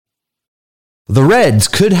The Reds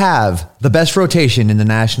could have the best rotation in the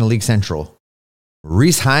National League Central.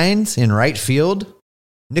 Rhys Hines in right field.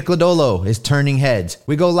 Nick Lodolo is turning heads.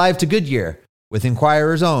 We go live to Goodyear with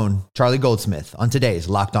Inquirer's own Charlie Goldsmith on today's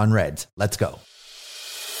Locked On Reds. Let's go.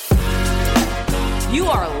 You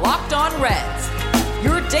are Locked On Reds,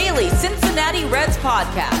 your daily Cincinnati Reds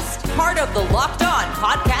podcast, part of the Locked On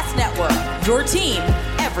Podcast Network, your team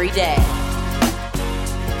every day.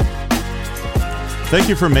 Thank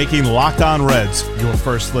you for making Locked On Reds your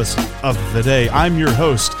first listen of the day. I'm your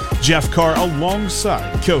host, Jeff Carr,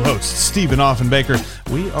 alongside co-host Stephen Offenbaker.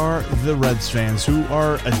 We are the Reds fans who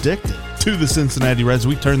are addicted to the Cincinnati Reds.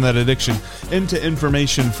 We turn that addiction into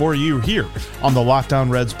information for you here on the Locked On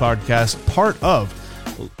Reds podcast, part of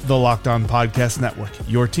the Locked On Podcast Network,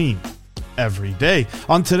 your team every day.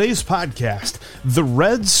 On today's podcast, the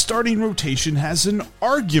Reds starting rotation has an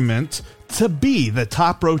argument to be the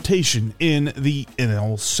top rotation in the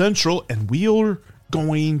NL Central, and we're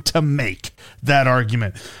going to make that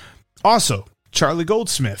argument. Also, Charlie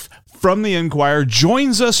Goldsmith from the Inquirer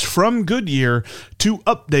joins us from Goodyear to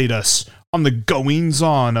update us on the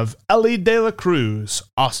goings-on of Elly De La Cruz,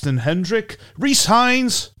 Austin Hendrick, Rhys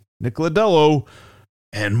Hines, Nick Lodolo,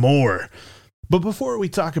 and more. But before we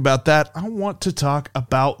talk about that, I want to talk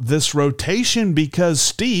about this rotation because,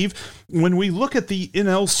 Steve, when we look at the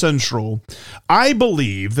NL Central, I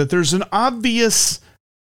believe that there's an obvious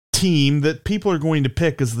team that people are going to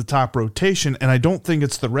pick as the top rotation, and I don't think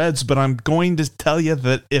it's the Reds, but I'm going to tell you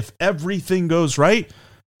that if everything goes right,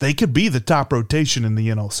 they could be the top rotation in the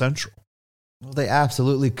NL Central. Well, they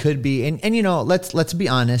absolutely could be. And you know, let's be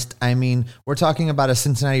honest. I mean, we're talking about a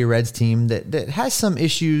Cincinnati Reds team that has some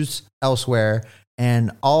issues elsewhere.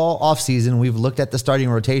 And all offseason, we've looked at the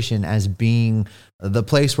starting rotation as being the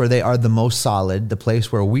place where they are the most solid, the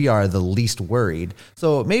place where we are the least worried.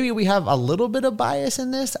 So maybe we have a little bit of bias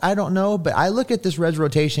in this. I don't know. But I look at this Reds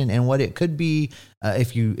rotation and what it could be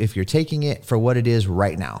if you're taking it for what it is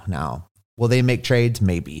right now. Now, will they make trades?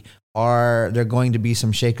 Maybe. Are there going to be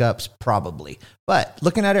some shakeups? Probably. But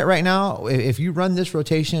looking at it right now, if you run this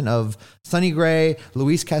rotation of Sonny Gray,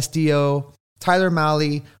 Luis Castillo, Tyler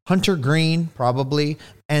Mahle, Hunter Green, probably,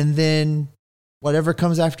 and then whatever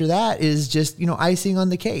comes after that is just, icing on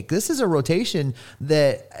the cake. This is a rotation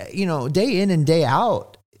that, day in and day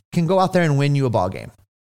out can go out there and win you a ball game.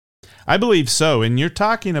 I believe so, and you're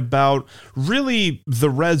talking about really the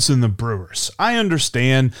Reds and the Brewers. I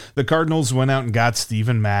understand the Cardinals went out and got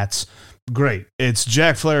Steven Matz. Great. It's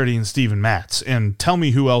Jack Flaherty and Steven Matz, and tell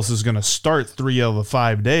me who else is going to start 3 out of the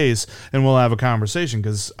 5 days, and we'll have a conversation,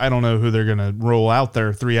 because I don't know who they're going to roll out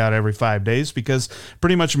there 3 out every 5 days, because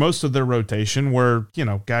pretty much most of their rotation were,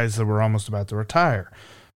 guys that were almost about to retire,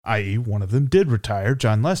 i.e. one of them did retire,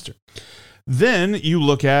 Jon Lester. Then you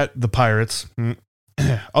look at the Pirates,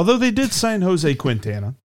 although they did sign Jose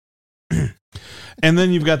Quintana. And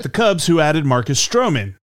then you've got the Cubs, who added Marcus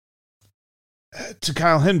Stroman to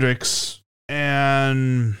Kyle Hendricks.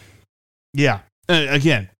 And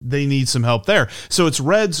again, they need some help there. So it's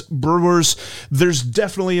Reds, Brewers. There's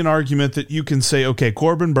definitely an argument that you can say, okay,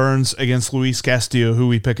 Corbin Burnes against Luis Castillo. Who are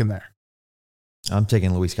we picking there? I'm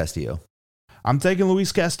taking Luis Castillo. I'm taking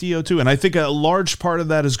Luis Castillo too, and I think a large part of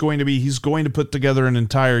that is going to be he's going to put together an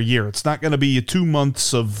entire year. It's not going to be 2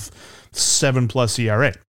 months of 7+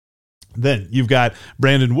 ERA. Then you've got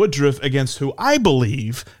Brandon Woodruff against who I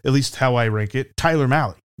believe, at least how I rank it, Tyler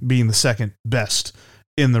Mahle being the second best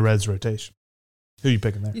in the Reds rotation. Who are you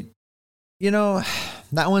picking there?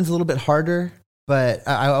 That one's a little bit harder. But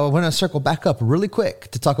I want to circle back up really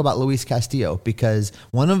quick to talk about Luis Castillo, because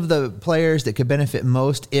one of the players that could benefit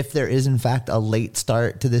most if there is, in fact, a late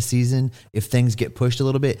start to this season, if things get pushed a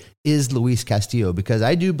little bit, is Luis Castillo. Because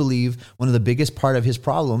I do believe one of the biggest part of his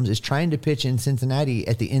problems is trying to pitch in Cincinnati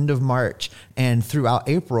at the end of March and throughout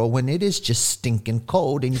April when it is just stinking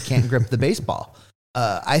cold and you can't grip the baseball.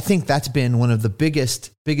 I think that's been one of the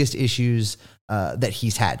biggest issues that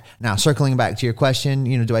he's had. Now, circling back to your question,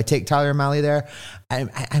 do I take Tyler Mahle there?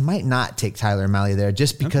 I might not take Tyler Mahle there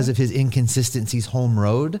just because of his inconsistencies home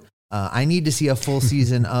road. I need to see a full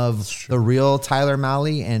season of the real Tyler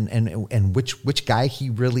Mahle and which guy he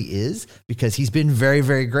really is, because he's been very,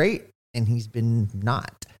 very great and he's been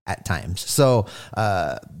not at times. So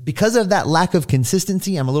because of that lack of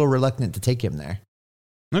consistency, I'm a little reluctant to take him there.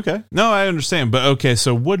 Okay. No, I understand. But okay,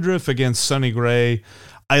 so Woodruff against Sonny Gray.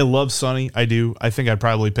 I love Sonny. I do. I think I'd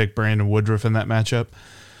probably pick Brandon Woodruff in that matchup.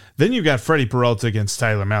 Then you've got Freddie Peralta against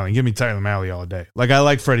Tyler Mahle. Give me Tyler Mahle all day. Like, I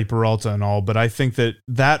like Freddie Peralta and all, but I think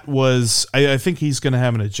that was, I think he's going to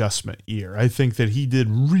have an adjustment year. I think that he did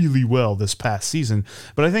really well this past season,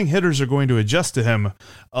 but I think hitters are going to adjust to him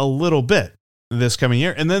a little bit. this coming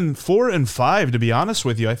year. And then 4 and 5, to be honest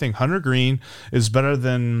with you, I think Hunter Green is better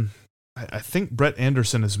than, I think Brett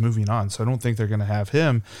Anderson is moving on, so I don't think they're going to have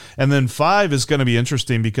him. And then 5 is going to be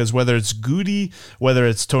interesting because whether it's Goody, whether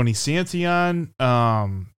it's Tony Santillan,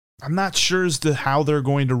 I'm not sure as to how they're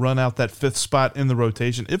going to run out that 5th spot in the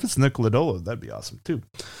rotation. If it's Nick Lodolo, that'd be awesome too.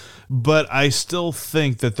 But I still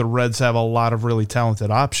think that the Reds have a lot of really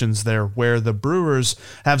talented options there, where the Brewers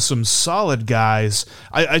have some solid guys.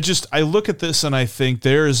 I look at this and I think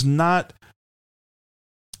there is not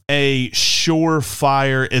a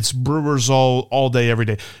surefire, it's Brewers all day, every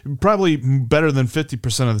day. Probably better than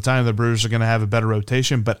 50% of the time the Brewers are going to have a better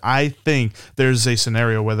rotation, but I think there's a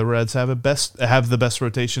scenario where the Reds have the best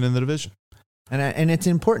rotation in the division. And it's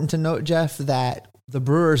important to note, Jeff, that the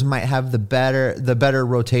Brewers might have the better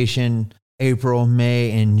rotation April,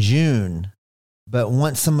 May, and June. But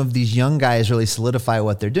once some of these young guys really solidify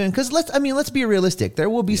what they're doing, because let's be realistic. There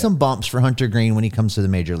will be some bumps for Hunter Green when he comes to the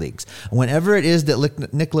major leagues. Whenever it is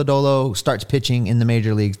that Nick Lodolo starts pitching in the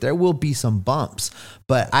major leagues, there will be some bumps.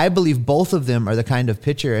 But I believe both of them are the kind of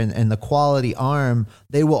pitcher and the quality arm,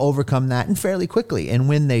 they will overcome that and fairly quickly. And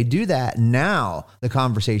when they do that, now the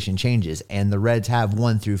conversation changes. And the Reds have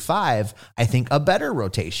 1 through 5, I think, a better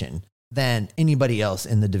rotation than anybody else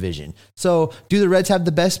in the division. So do the Reds have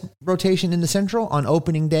the best rotation in the Central on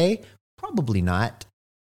opening day? Probably not.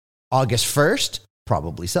 August 1st?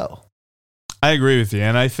 Probably so. I agree with you.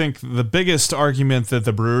 And I think the biggest argument that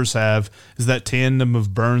the Brewers have is that tandem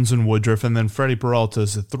of Burns and Woodruff, and then Freddie Peralta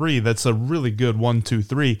is a 3. That's a really good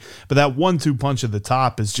 1-2-3. But that 1-2 punch at the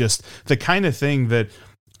top is just the kind of thing that,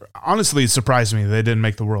 honestly, it surprised me they didn't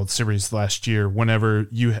make the World Series last year whenever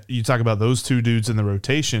you talk about those two dudes in the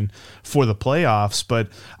rotation for the playoffs. But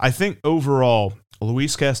I think overall,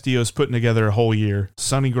 Luis Castillo is putting together a whole year.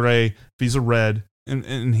 Sonny Gray, if he's a Red,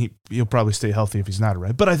 and he'll probably stay healthy if he's not a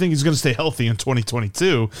Red, but I think he's going to stay healthy in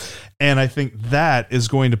 2022. And I think that is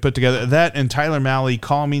going to put together that, and Tyler Mahle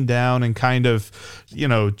calming down and kind of,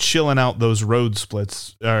 chilling out those road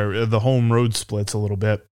splits, or the home road splits a little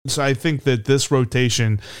bit. So I think that this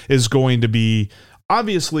rotation is going to be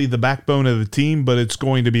obviously the backbone of the team, but it's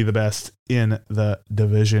going to be the best in the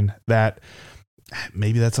division. That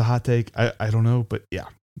maybe that's a hot take. I don't know, but yeah,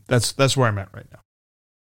 that's where I'm at right now.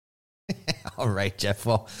 All right, Jeff.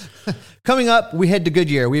 Well, coming up, we head to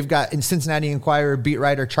Goodyear. We've got in Cincinnati Enquirer beat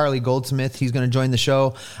writer Charlie Goldsmith. He's going to join the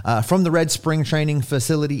show from the Red Spring Training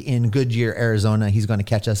Facility in Goodyear, Arizona. He's going to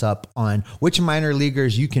catch us up on which minor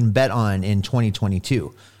leaguers you can bet on in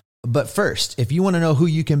 2022. But first, if you want to know who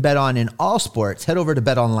you can bet on in all sports, head over to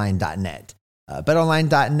betonline.net.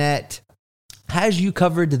 Betonline.net has you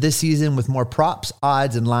covered this season with more props,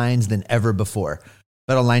 odds, and lines than ever before.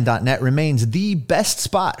 BetOnline.net remains the best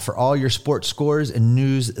spot for all your sports scores and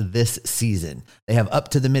news this season. They have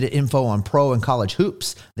up-to-the-minute info on pro and college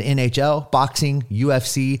hoops, the NHL, boxing,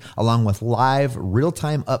 UFC, along with live,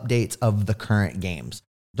 real-time updates of the current games.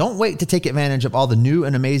 Don't wait to take advantage of all the new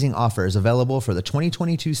and amazing offers available for the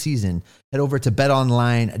 2022 season. Head over to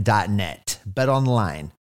BetOnline.net.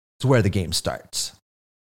 BetOnline is where the game starts.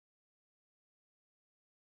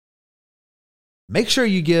 Make sure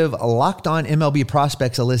you give Locked On MLB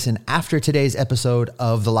Prospects a listen after today's episode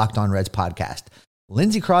of the Locked On Reds podcast.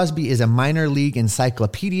 Lindsey Crosby is a minor league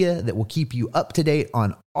encyclopedia that will keep you up to date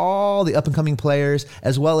on all the up-and-coming players,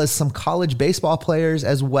 as well as some college baseball players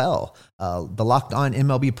as well. The Locked On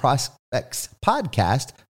MLB Prospects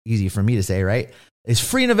podcast, easy for me to say, right, is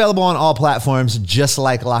free and available on all platforms, just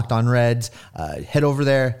like Locked On Reds. Head over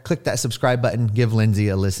there, click that subscribe button, give Lindsey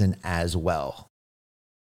a listen as well.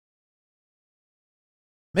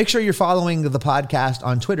 Make sure you're following the podcast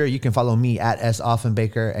on Twitter. You can follow me at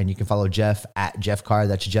 @SOffenbaker, and you can follow Jeff at Jeff Carr.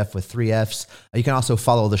 That's Jeff with 3 Fs. You can also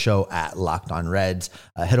follow the show at Locked On Reds.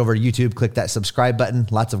 Head over to YouTube, click that subscribe button.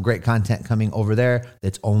 Lots of great content coming over there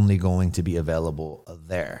that's only going to be available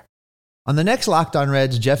there. On the next Locked On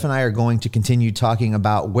Reds, Jeff and I are going to continue talking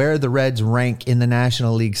about where the Reds rank in the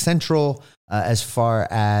National League Central as far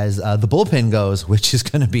as the bullpen goes, which is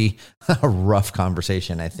going to be a rough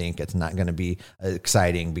conversation. I think it's not going to be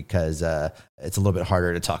exciting because it's a little bit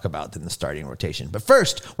harder to talk about than the starting rotation. But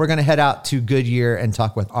first, we're going to head out to Goodyear and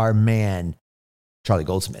talk with our man, Charlie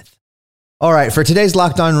Goldsmith. All right, for today's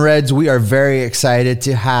Locked On Reds, we are very excited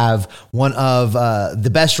to have one of the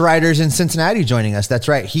best writers in Cincinnati joining us. That's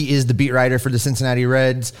right. He is the beat writer for the Cincinnati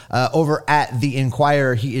Reds. Over at the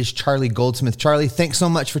Enquirer, he is Charlie Goldsmith. Charlie, thanks so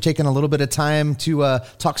much for taking a little bit of time to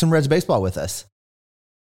talk some Reds baseball with us.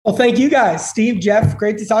 Well, thank you guys. Steve, Jeff,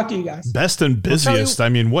 great to talk to you guys. Best and busiest. I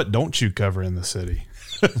mean, what don't you cover in the city?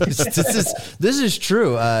 This is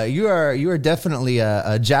true. You are definitely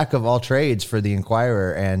a jack of all trades for the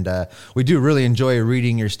Inquirer, and we do really enjoy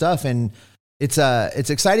reading your stuff. And it's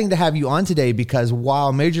exciting to have you on today because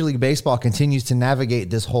while Major League Baseball continues to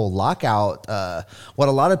navigate this whole lockout, what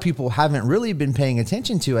a lot of people haven't really been paying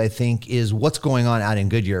attention to, I think, is what's going on out in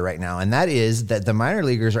Goodyear right now, and that is that the minor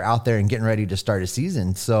leaguers are out there and getting ready to start a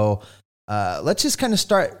season. So. Let's just kind of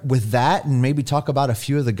start with that and maybe talk about a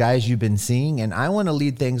few of the guys you've been seeing. And I want to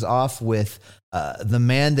lead things off with the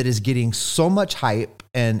man that is getting so much hype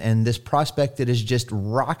and this prospect that is just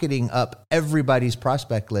rocketing up everybody's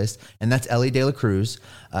prospect list, and that's Elly De La Cruz.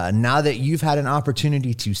 Now that you've had an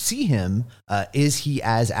opportunity to see him, is he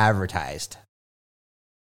as advertised?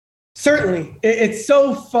 Certainly. It's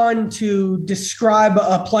so fun to describe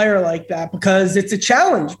a player like that because it's a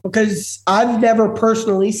challenge, because I've never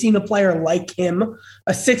personally seen a player like him,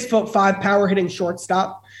 a 6'5" power hitting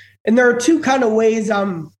shortstop. And there are two kind of ways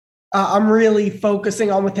I'm really focusing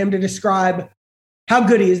on with him to describe how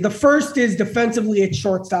good he is. The first is defensively at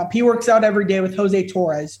shortstop. He works out every day with Jose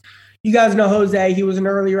Torres. You guys know Jose. He was an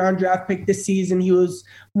early round draft pick this season. He was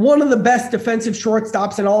one of the best defensive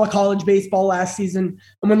shortstops in all of college baseball last season.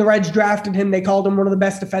 And when the Reds drafted him, they called him one of the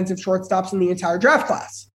best defensive shortstops in the entire draft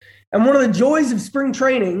class. And one of the joys of spring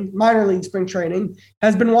training, minor league spring training,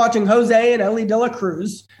 has been watching Jose and Elly De La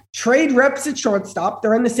Cruz trade reps at shortstop.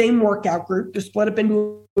 They're in the same workout group. They're split up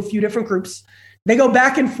into a few different groups. They go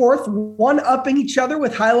back and forth, one-upping each other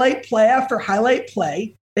with highlight play after highlight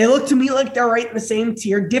play. They look to me like they're right in the same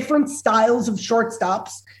tier, different styles of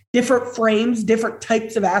shortstops, different frames, different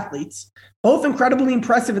types of athletes, both incredibly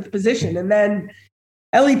impressive at the position. And then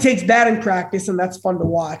Elly takes batting practice, and that's fun to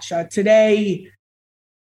watch. Today,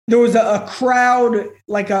 there was a crowd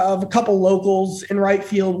of a couple locals in right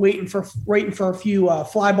field waiting for a few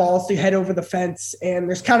fly balls to head over the fence. And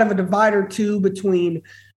there's kind of a divide or two between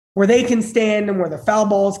where they can stand and where the foul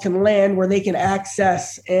balls can land, where they can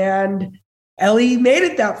access. And Elly made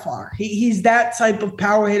it that far. He's that type of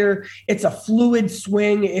power hitter. It's a fluid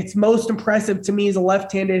swing. It's most impressive to me as a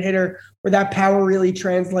left-handed hitter where that power really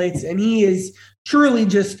translates. And he is truly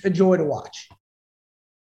just a joy to watch.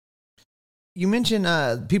 You mentioned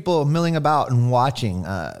people milling about and watching.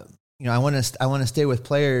 I want to stay with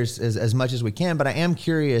players as much as we can, but I am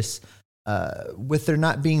curious. With there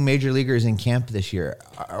not being major leaguers in camp this year,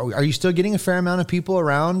 are you still getting a fair amount of people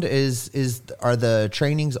around? Are the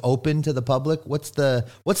trainings open to the public? What's the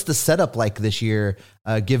setup like this year,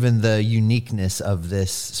 given the uniqueness of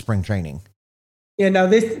this spring training? Yeah, no,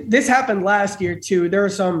 this happened last year too. There are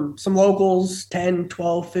some locals, 10,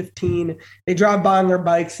 12, 15. They drive by on their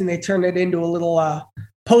bikes and they turn it into a little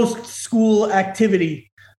post-school activity.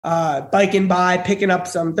 Biking by, picking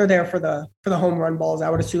up they're there for the home run balls. I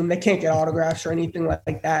would assume they can't get autographs or anything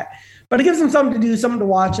like that, but it gives them something to do, something to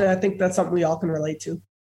watch. And I think that's something we all can relate to.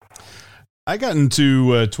 I got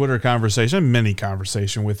into a Twitter mini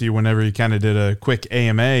conversation with you whenever you kind of did a quick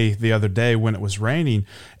AMA the other day when it was raining,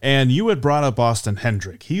 and you had brought up Austin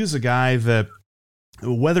Hendrick. He's a guy that,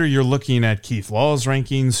 whether you're looking at Keith Law's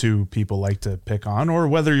rankings, who people like to pick on, or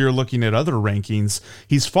whether you're looking at other rankings,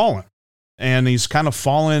 he's fallen. And he's kind of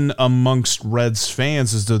fallen amongst Reds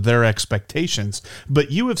fans as to their expectations. But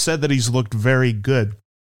you have said that he's looked very good.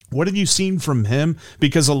 What have you seen from him?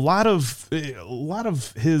 Because a lot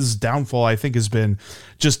of his downfall, I think, has been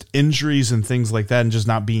just injuries and things like that and just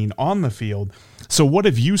not being on the field. So what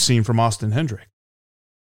have you seen from Austin Hendrick?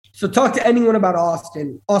 So talk to anyone about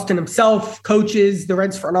Austin himself, coaches, the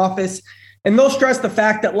Reds front office, and they'll stress the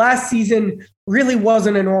fact that last season really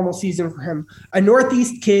wasn't a normal season for him. A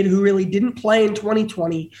Northeast kid who really didn't play in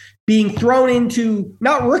 2020, being thrown into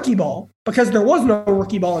not rookie ball, because there was no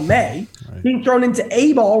rookie ball in May, right, being thrown into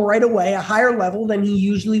A ball right away, a higher level than he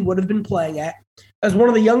usually would have been playing at, as one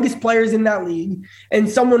of the youngest players in that league, and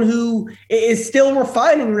someone who is still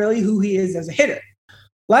refining really who he is as a hitter.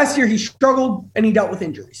 Last year, he struggled and he dealt with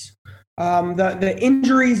injuries. The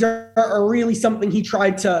injuries are really something he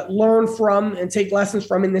tried to learn from and take lessons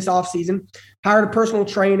from in this offseason. Hired a personal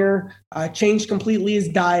trainer, changed completely his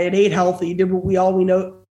diet, ate healthy, did what we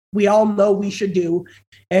all know we should do,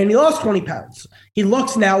 and he lost 20 pounds. He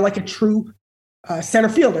looks now like a true center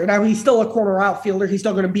fielder. Now, he's still a corner outfielder. He's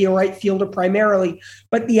still going to be a right fielder primarily,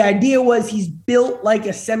 but the idea was he's built like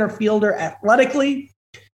a center fielder athletically.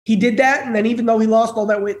 He did that, and then even though he lost all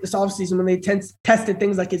that weight this offseason, when they tested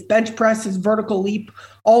things like his bench press, his vertical leap,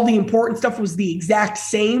 all the important stuff was the exact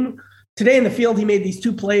same. Today in the field, he made these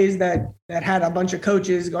two plays that had a bunch of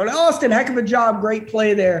coaches going, Austin, heck of a job, great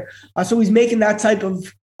play there. So he's making that type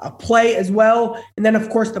of play as well. And then, of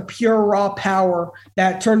course, the pure raw power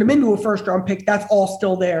that turned him into a first-round pick, that's all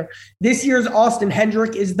still there. This year's Austin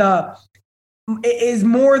Hendrick is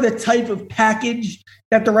more the type of package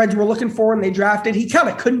that the Reds were looking for when they drafted. He kind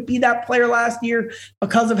of couldn't be that player last year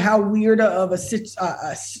because of how weird of a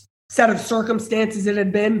set of circumstances it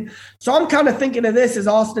had been. So I'm kind of thinking of this as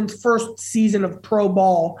Austin's first season of pro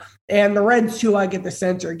ball, and the Reds, too, I get the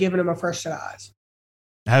sense, are giving him a fresh set of eyes.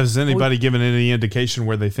 Has anybody given any indication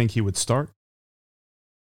where they think he would start?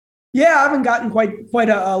 Yeah, I haven't gotten quite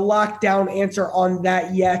a lockdown answer on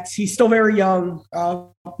that yet. He's still very young.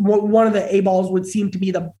 One of the A-balls would seem to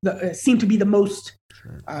be the most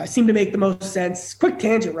seem to make the most sense. Quick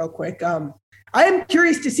tangent, real quick. I am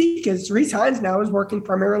curious to see, because Rhys Hines now is working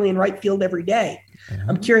primarily in right field every day. Mm-hmm.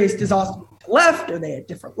 I'm curious, does Austin left? Are they at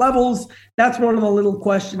different levels? That's one of the little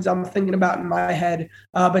questions I'm thinking about in my head.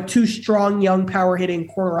 But two strong, young, power-hitting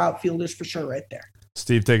corner outfielders for sure right there.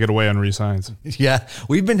 Steve, take it away on Rhys Hines. Yeah,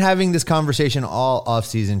 we've been having this conversation all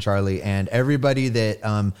offseason, Charlie, and everybody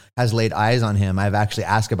that has laid eyes on him, I've actually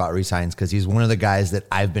asked about Rhys Hines because he's one of the guys that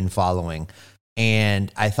I've been following. And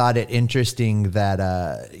I thought it interesting that,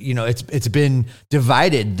 it's been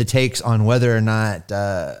divided, the takes on whether or not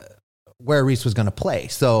where Rhys was going to play.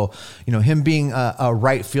 So, him being a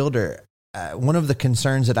right fielder, one of the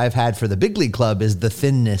concerns that I've had for the big league club is the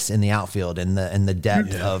thinness in the outfield and the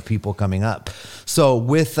depth of people coming up. So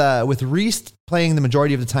with Rhys playing the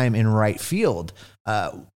majority of the time in right field,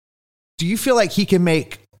 do you feel like he can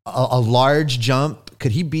make a large jump?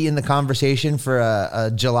 Could he be in the conversation for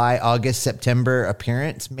a July, August, September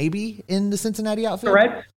appearance, maybe in the Cincinnati outfield?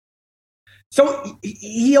 Correct. So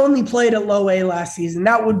he only played at low A last season.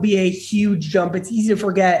 That would be a huge jump. It's easy to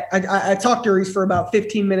forget. I talked to Rhys for about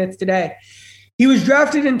 15 minutes today. He was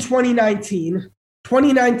drafted in 2019.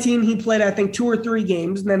 2019, he played, I think, 2 or 3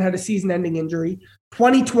 games and then had a season-ending injury.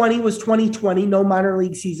 2020 was 2020, no minor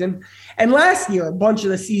league season. And last year, a bunch of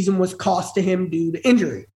the season was cost to him due to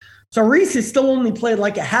injury. So Rhys has still only played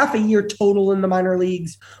like a half a year total in the minor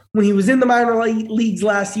leagues. When he was in the minor leagues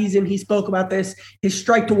last season, he spoke about this. His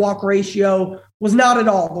strike-to-walk ratio was not at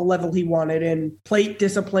all the level he wanted, and plate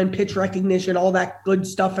discipline, pitch recognition, all that good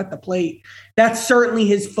stuff at the plate. That's certainly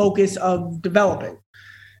his focus of developing.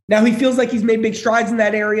 Now he feels like he's made big strides in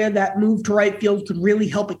that area. That move to right field could really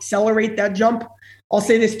help accelerate that jump. I'll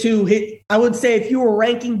say this too. I would say if you were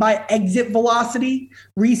ranking by exit velocity,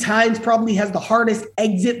 Rhys Hines probably has the hardest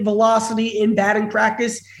exit velocity in batting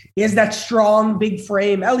practice. He has that strong, big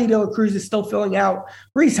frame. Elly De La Cruz is still filling out.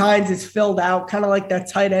 Rhys Hines is filled out, kind of like that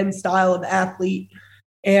tight end style of athlete.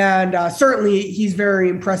 And certainly he's very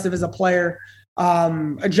impressive as a player.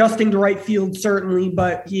 Adjusting to right field, certainly,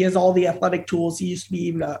 but he has all the athletic tools. He used to be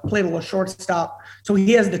even played a little shortstop. So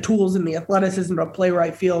he has the tools and the athleticism to play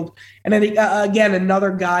right field. And then again,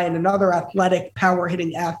 another guy and another athletic power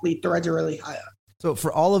hitting athlete the Reds are really high on. So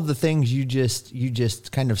for all of the things you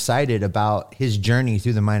just kind of cited about his journey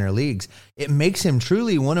through the minor leagues, it makes him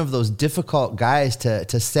truly one of those difficult guys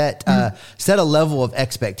to set a level of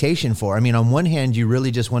expectation for. I mean, on one hand, you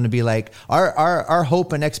really just want to be like, our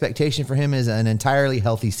hope and expectation for him is an entirely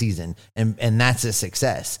healthy season, and that's a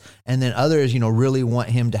success. And then others, really want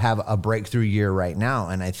him to have a breakthrough year right now.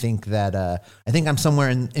 And I think that I think I'm somewhere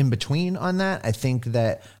in between on that. I think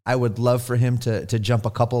that I would love for him to jump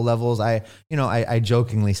a couple levels. I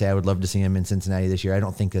jokingly say I would love to see him in Cincinnati this year. I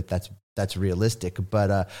don't think that's realistic,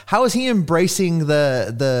 but how is he embracing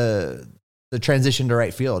the transition to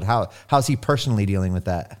right field? How's he personally dealing with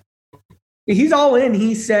that? He's all in.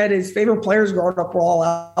 He said his favorite players growing up were all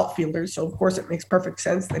outfielders. So of course it makes perfect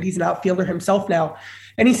sense that he's an outfielder himself now.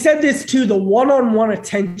 And he said this too, the one-on-one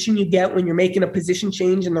attention you get when you're making a position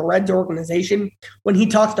change in the Reds organization, when he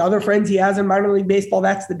talks to other friends he has in minor league baseball,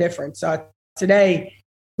 that's the difference. Today,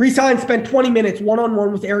 Rhys Hines spent 20 minutes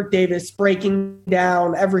one-on-one with Eric Davis, breaking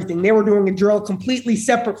down everything. They were doing a drill completely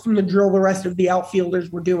separate from the drill the rest of the outfielders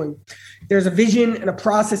were doing. There's a vision and a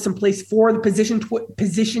process in place for the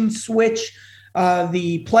position switch.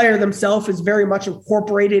 The player themselves is very much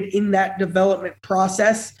incorporated in that development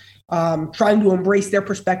process, trying to embrace their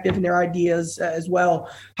perspective and their ideas as well.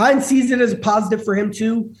 Hines sees it as a positive for him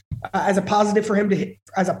too, as a positive for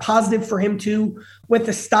him too. With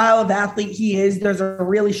the style of athlete he is, there's a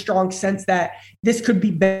really strong sense that this could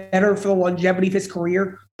be better for the longevity of his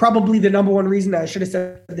career. Probably the number one reason, I should have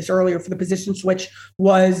said this earlier, for the position switch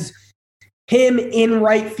was him in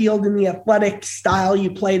right field in the athletic style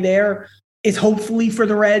you play there is hopefully for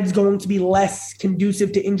the Reds going to be less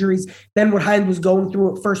conducive to injuries than what Hines was going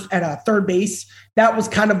through at third base. That was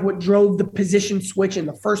kind of what drove the position switch in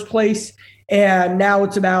the first place. And now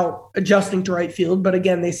it's about adjusting to right field. But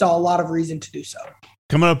again, they saw a lot of reason to do so.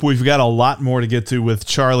 Coming up, we've got a lot more to get to with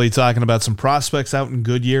Charlie talking about some prospects out in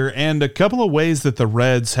Goodyear and a couple of ways that the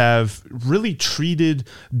Reds have really treated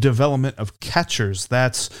development of catchers.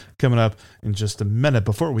 That's coming up in just a minute.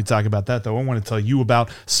 Before we talk about that, though, I want to tell you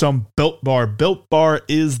about some Built Bar. Built Bar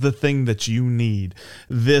is the thing that you need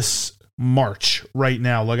this March right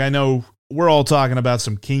now. Like, I know we're all talking about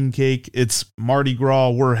some king cake. It's Mardi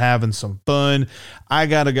Gras. We're having some fun. I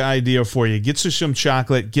got an idea for you. Get you some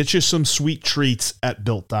chocolate. Get you some sweet treats at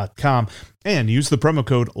Built.com. And use the promo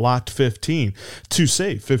code LOCKED15 to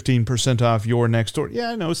save 15% off your next order.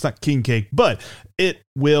 Yeah, I know it's not king cake, but it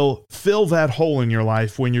will fill that hole in your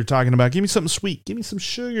life when you're talking about, give me something sweet, give me some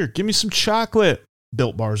sugar, give me some chocolate.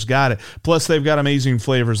 Built Bar's got it. Plus, they've got amazing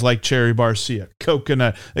flavors like cherry barcia,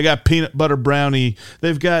 coconut. They got peanut butter brownie.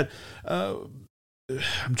 They've got, I'm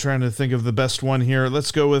trying to think of the best one here.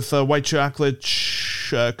 Let's go with white chocolate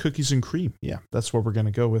cookies and cream. Yeah, that's what we're going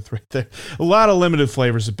to go with right there. A lot of limited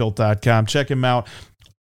flavors at Built.com. Check them out.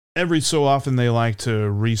 Every so often, they like to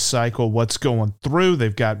recycle what's going through.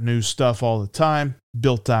 They've got new stuff all the time.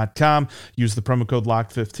 Built.com. Use the promo code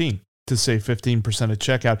LOCKED15. To save 15% at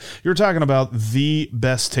checkout. You're talking about the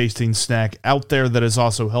best tasting snack out there that is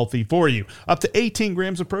also healthy for you. Up to 18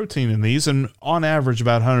 grams of protein in these and on average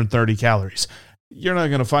about 130 calories. You're not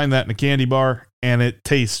going to find that in a candy bar, and it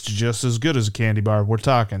tastes just as good as a candy bar. We're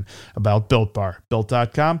talking about Built Bar.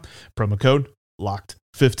 Built.com, promo code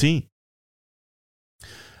LOCKED15.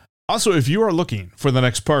 Also, if you are looking for the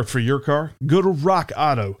next part for your car, go to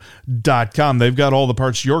rockauto.com. They've got all the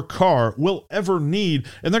parts your car will ever need,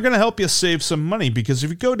 and they're going to help you save some money because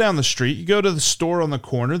if you go down the street, you go to the store on the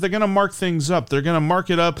corner, they're going to mark things up. They're going to mark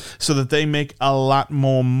it up so that they make a lot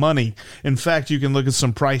more money. In fact, you can look at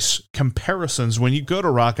some price comparisons when you go to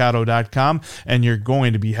rockauto.com, and you're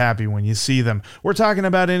going to be happy when you see them. We're talking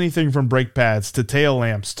about anything from brake pads to tail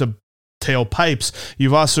lamps to tailpipes.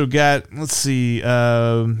 You've also got, let's see,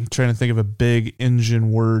 trying to think of a big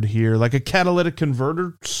engine word here, like a catalytic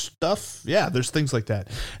converter stuff. Yeah, there's things like that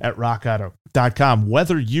at rockauto.com.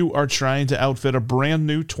 Whether you are trying to outfit a brand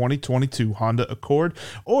new 2022 Honda Accord,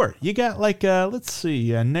 or you got like a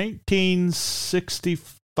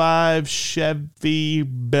 1965 Chevy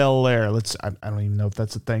Bel Air. I don't even know if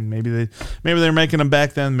that's a thing. Maybe they're making them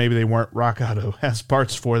back then. Maybe they weren't. Rock Auto has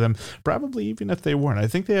parts for them. Probably even if they weren't. I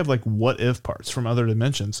think they have like what if parts from other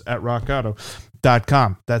dimensions at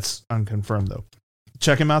rockauto.com. That's unconfirmed though.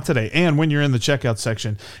 Check them out today. And when you're in the checkout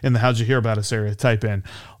section in the How'd You Hear About Us area, type in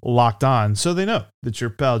Locked On so they know that your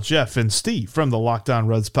pal Jeff and Steve from the Locked On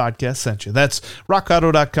Reds podcast sent you. That's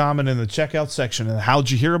rockauto.com, and in the checkout section in the How'd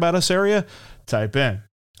You Hear About Us area, type in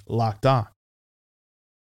Locked On.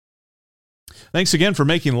 Thanks again for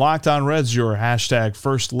making Locked On Reds your hashtag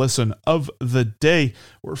first listen of the day.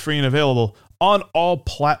 We're free and available on all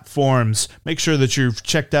platforms. Make sure that you've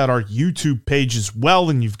checked out our YouTube page as well,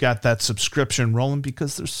 and you've got that subscription rolling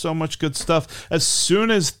because there's so much good stuff. As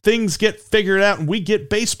soon as things get figured out and we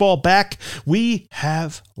get baseball back, we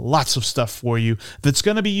have lots of stuff for you that's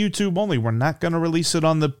going to be YouTube only. We're not going to release it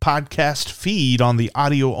on the podcast feed on the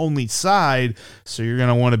audio only side, so you're going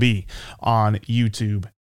to want to be on YouTube,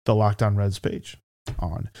 the Locked On Reds page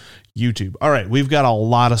on YouTube. All right, we've got a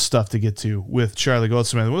lot of stuff to get to with Charlie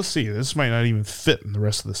Goldsmith. We'll see. This might not even fit in the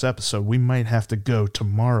rest of this episode. We might have to go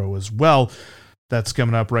tomorrow as well. That's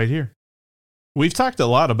coming up right here. We've talked a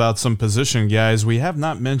lot about some position guys. We have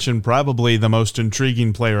not mentioned probably the most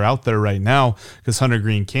intriguing player out there right now, because Hunter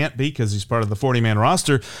Greene can't be because he's part of the 40-man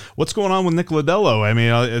roster. What's going on with Nick Lodolo? I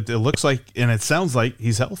mean, it looks like, and it sounds like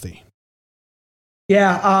he's healthy.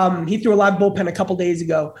 Yeah, he threw a live bullpen a couple days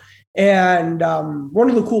ago. And one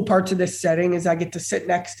of the cool parts of this setting is I get to sit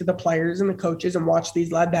next to the players and the coaches and watch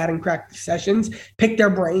these live batting practice sessions, pick their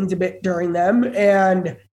brains a bit during them.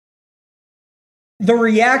 And the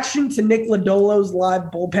reaction to Nick Lodolo's live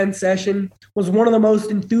bullpen session was one of the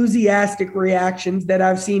most enthusiastic reactions that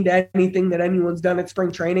I've seen to anything that anyone's done at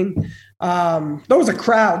spring training. There was a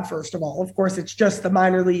crowd, first of all. Of course, it's just the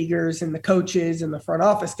minor leaguers and the coaches and the front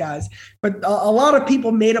office guys. But a lot of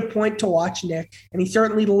people made a point to watch Nick, and he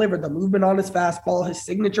certainly delivered the movement on his fastball, his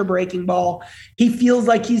signature breaking ball. He feels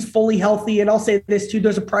like he's fully healthy. And I'll say this, too.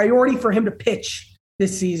 There's a priority for him to pitch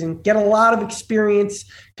this season, get a lot of experience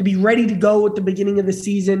to be ready to go at the beginning of the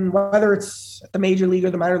season, whether it's at the major league or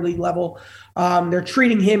the minor league level. They're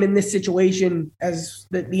treating him in this situation as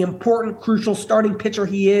the important, crucial starting pitcher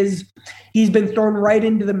he is. He's been thrown right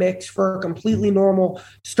into the mix for a completely normal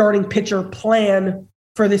starting pitcher plan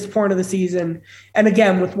for this point of the season. And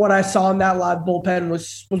again, with what I saw in that live bullpen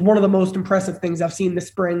was one of the most impressive things I've seen this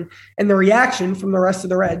spring. And the reaction from the rest of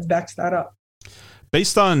the Reds backs that up.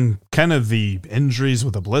 based on kind of the injuries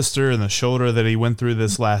with the blister and the shoulder that he went through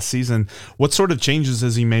this last season, what sort of changes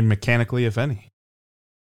has he made mechanically, if any?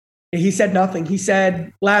 He said nothing. He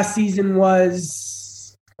said last season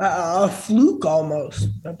was a fluke almost.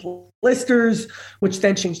 The blisters, which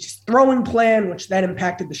then changed his throwing plan, which then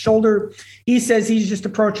impacted the shoulder. He says he's just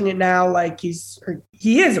approaching it now like he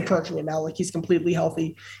is approaching it now like he's completely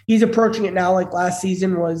healthy. He's approaching it now like last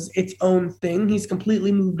season was its own thing. He's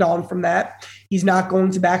completely moved on from that. He's not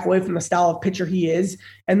going to back away from the style of pitcher he is.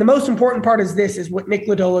 And the most important part is what Nick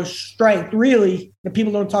Lodolo's strength, really, that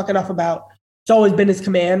people don't talk enough about. It's always been his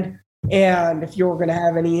command. And if you're going to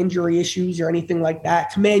have any injury issues or anything like that,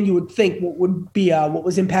 command, you would think what would be what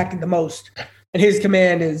was impacted the most. And his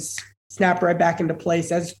command is snapped right back into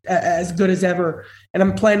place as good as ever. And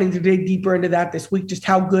I'm planning to dig deeper into that this week, just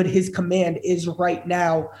how good his command is right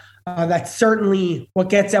now. That's certainly what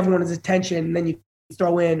gets everyone's attention. And then you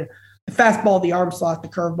throw in the fastball, the arm slot, the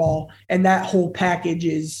curveball, and that whole package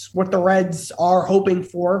is what the Reds are hoping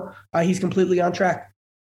for. He's completely on track.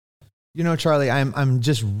 You know, Charlie, I'm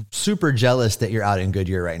just super jealous that you're out in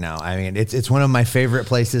Goodyear right now. I mean, it's one of my favorite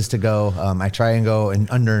places to go. I try and go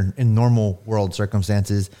in normal world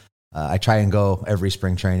circumstances. I try and go every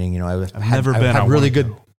spring training. You know, I've never been. I really good.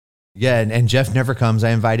 Go. Yeah, and Jeff never comes. I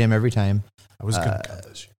invite him every time. I was going to come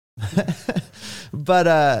this year.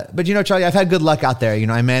 But you know, Charlie, I've had good luck out there. You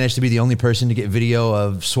know, I managed to be the only person to get video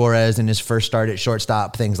of Suarez in his first start at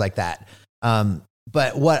shortstop, things like that.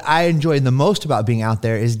 But what I enjoy the most about being out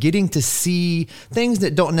there is getting to see things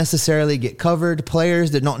that don't necessarily get covered,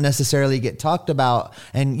 players that don't necessarily get talked about,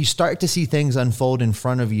 and you start to see things unfold in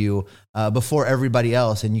front of you before everybody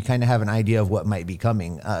else, and you kind of have an idea of what might be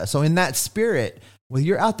coming. So in that spirit, when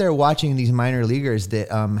you're out there watching these minor leaguers that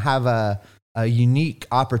have a unique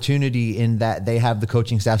opportunity in that they have the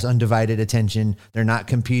coaching staff's undivided attention. They're not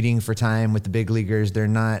competing for time with the big leaguers. They're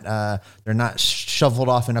not shuffled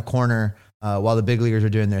off in a corner while the big leaguers are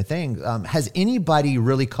doing their thing. Has anybody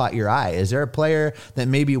really caught your eye? Is there a player that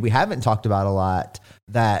maybe we haven't talked about a lot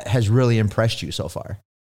that has really impressed you so far?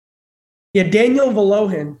 Yeah, Daniel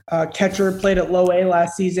Volohin, catcher, played at low A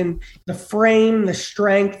last season. The frame, the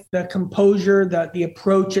strength, the composure, the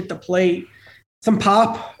approach at the plate, some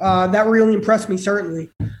pop. That really impressed me, certainly.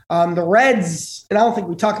 The Reds, and I don't think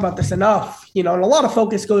we talk about this enough, you know, and a lot of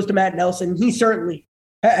focus goes to Matt Nelson. He certainly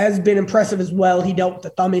has been impressive as well. He dealt with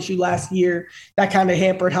the thumb issue last year. That kind of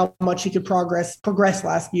hampered how much he could progress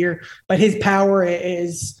last year. But his power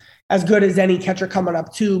is as good as any catcher coming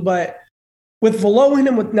up too. But with Volohin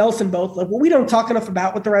and with Nelson both, like what we don't talk enough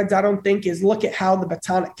about with the Reds, I don't think, is look at how the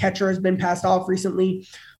baton at catcher has been passed off recently.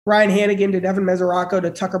 Ryan Hannigan to Devin Mesoraco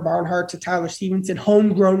to Tucker Barnhart to Tyler Stevenson,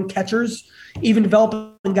 homegrown catchers, even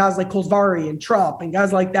developing guys like Kolzvari and Trump and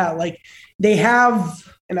guys like that. Like they have,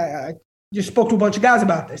 and I just spoke to a bunch of guys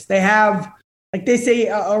about this. They have, like they say,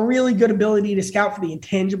 a really good ability to scout for the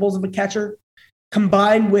intangibles of a catcher,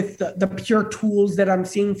 combined with the pure tools that I'm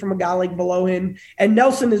seeing from a guy like Volohin and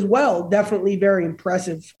Nelson as well. Definitely very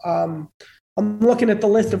impressive. I'm looking at the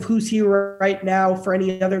list of who's here right now for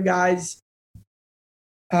any other guys.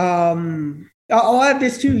 I'll add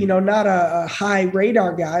this too, you know, not a high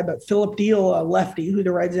radar guy, but Philip Deal, a lefty who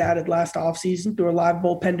the Reds added last offseason through a live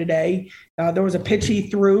bullpen today. There was a pitch he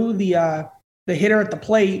threw, the hitter at the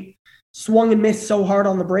plate swung and missed so hard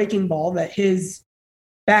on the breaking ball that his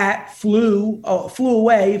bat flew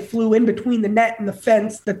away, flew in between the net and the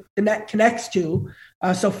fence that the net connects to.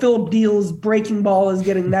 So Philip Deal's breaking ball is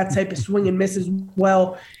getting that type of swing and miss as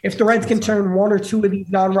well. If the Reds can turn one or two of these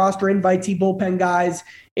non-roster invitee bullpen guys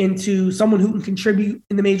into someone who can contribute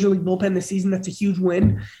in the Major League bullpen this season, that's a huge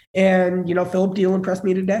win. And, you know, Philip Deal impressed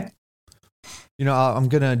me today. You know, I'm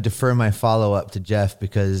going to defer my follow-up to Jeff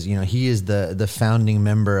because, you know, he is the founding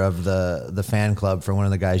member of the fan club for one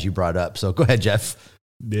of the guys you brought up. So go ahead, Jeff.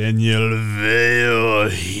 Daniel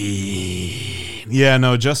Volohin. Yeah,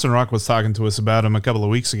 no, Justin Rock was talking to us about him a couple of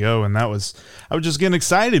weeks ago, and I was just getting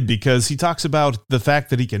excited because he talks about the fact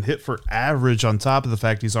that he can hit for average on top of the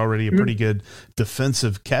fact he's already a pretty good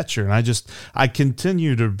defensive catcher. And I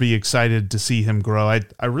continue to be excited to see him grow.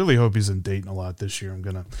 I really hope he's in Dayton a lot this year. I'm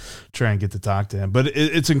going to try and get to talk to him. But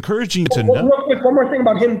it's encouraging to know. Real quick, one more thing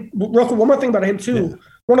about him too. Yeah.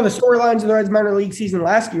 One of the storylines of the Reds minor league season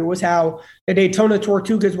last year was how the Daytona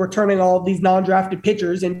Tortugas were turning all of these non-drafted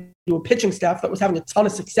pitchers into a pitching staff that was having a ton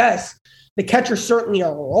of success. The catchers certainly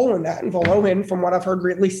are rolling that, and Volohin, from what I've heard,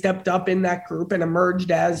 really stepped up in that group and emerged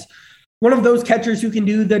as one of those catchers who can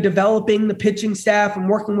do the developing the pitching staff and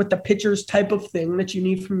working with the pitchers type of thing that you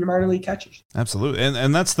need from your minor league catchers. Absolutely.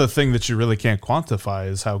 And that's the thing that you really can't quantify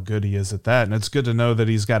is how good he is at that. And it's good to know that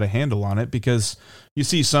he's got a handle on it, because you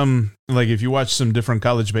see some, like if you watch some different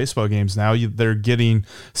college baseball games now, they're getting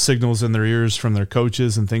signals in their ears from their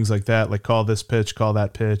coaches and things like that, like call this pitch, call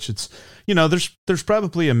that pitch. It's, there's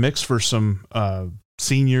probably a mix for some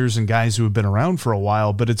seniors and guys who have been around for a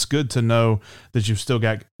while, but it's good to know that you've still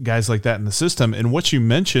got guys like that in the system. And what you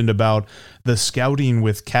mentioned about the scouting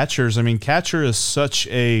with catchers, I mean, catcher is such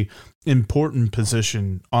a important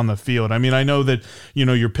position on the field. I mean, I know that,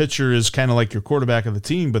 your pitcher is kind of like your quarterback of the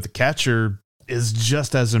team, but the catcher is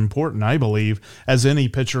just as important, I believe, as any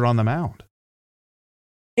pitcher on the mound.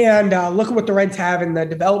 And look at what the Reds have in the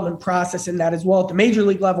development process in that as well. At the major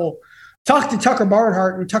league level, talk to Tucker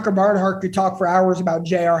Barnhart, and Tucker Barnhart could talk for hours about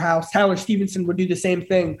J.R. House. Tyler Stevenson would do the same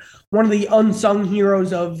thing. One of the unsung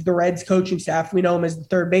heroes of the Reds coaching staff. We know him as the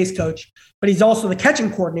third base coach, but he's also the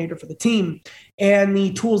catching coordinator for the team and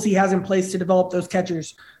the tools he has in place to develop those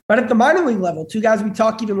catchers. But at the minor league level, two guys we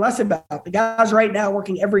talk even less about, the guys right now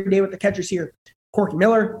working every day with the catchers here, Corky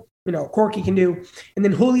Miller, Corky can do. And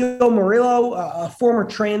then Julio Murillo, a former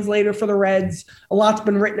translator for the Reds. A lot's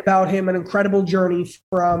been written about him, an incredible journey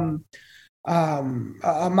from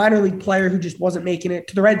a minor league player who just wasn't making it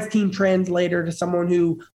to the Reds team translator to someone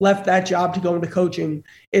who left that job to go into coaching,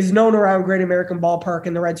 is known around Great American Ballpark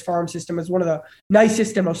and the Reds farm system as one of the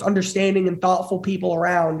nicest and most understanding and thoughtful people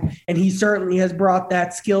around. And he certainly has brought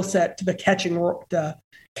that skill set to the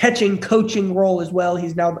catching coaching role as well.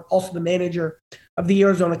 He's now also the manager of the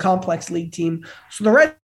Arizona Complex League team. So the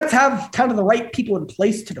Reds have kind of the right people in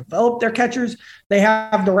place to develop their catchers. They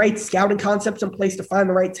have the right scouting concepts in place to find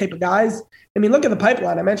the right type of guys. I mean, look at the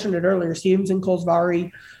pipeline. I mentioned it earlier. Stevenson,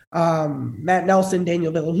 Kolesvari, Matt Nelson,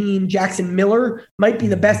 Daniel Villoheen, Jackson Miller might be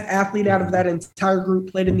the best athlete out of that entire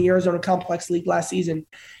group, played in the Arizona Complex League last season.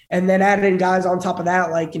 And then added in guys on top of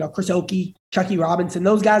that, like, Chris Oakey, Chucky Robinson,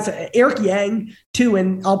 those guys, Eric Yang too.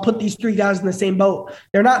 And I'll put these three guys in the same boat.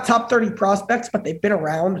 They're not top 30 prospects, but they've been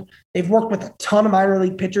around. They've worked with a ton of minor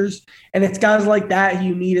league pitchers. And it's guys like that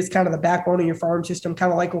you need as kind of the backbone of your farm system,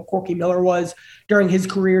 kind of like what Corky Miller was during his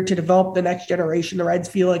career to develop the next generation. The Reds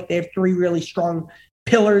feel like they have three really strong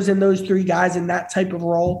pillars in those three guys in that type of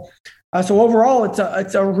role. So overall,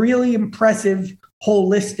 it's a really impressive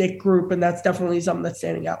holistic group, and that's definitely something that's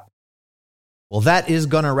standing out. Well, that is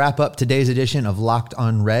going to wrap up today's edition of Locked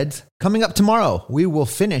on Reds. Coming up tomorrow, we will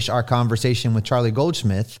finish our conversation with Charlie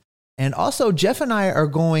Goldsmith. And also, Jeff and I are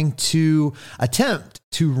going to attempt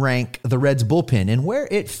to rank the Reds bullpen and where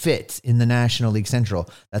it fits in the National League Central.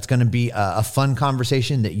 That's going to be a fun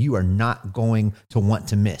conversation that you are not going to want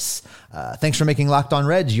to miss. Thanks for making Locked on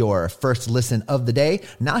Reds your first listen of the day.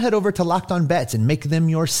 Now head over to Locked on Bets and make them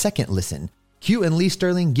your second listen. Q and Lee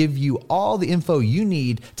Sterling give you all the info you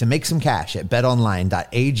need to make some cash at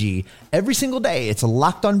betonline.ag. Every single day, it's a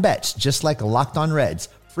Locked on Bets, just like a Locked on Reds,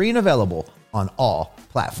 free and available on all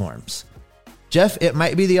platforms. Jeff, it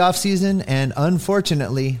might be the offseason, and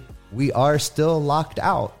unfortunately, we are still locked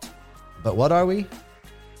out. But what are we?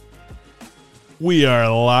 We are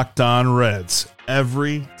Locked on Reds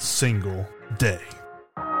every single day.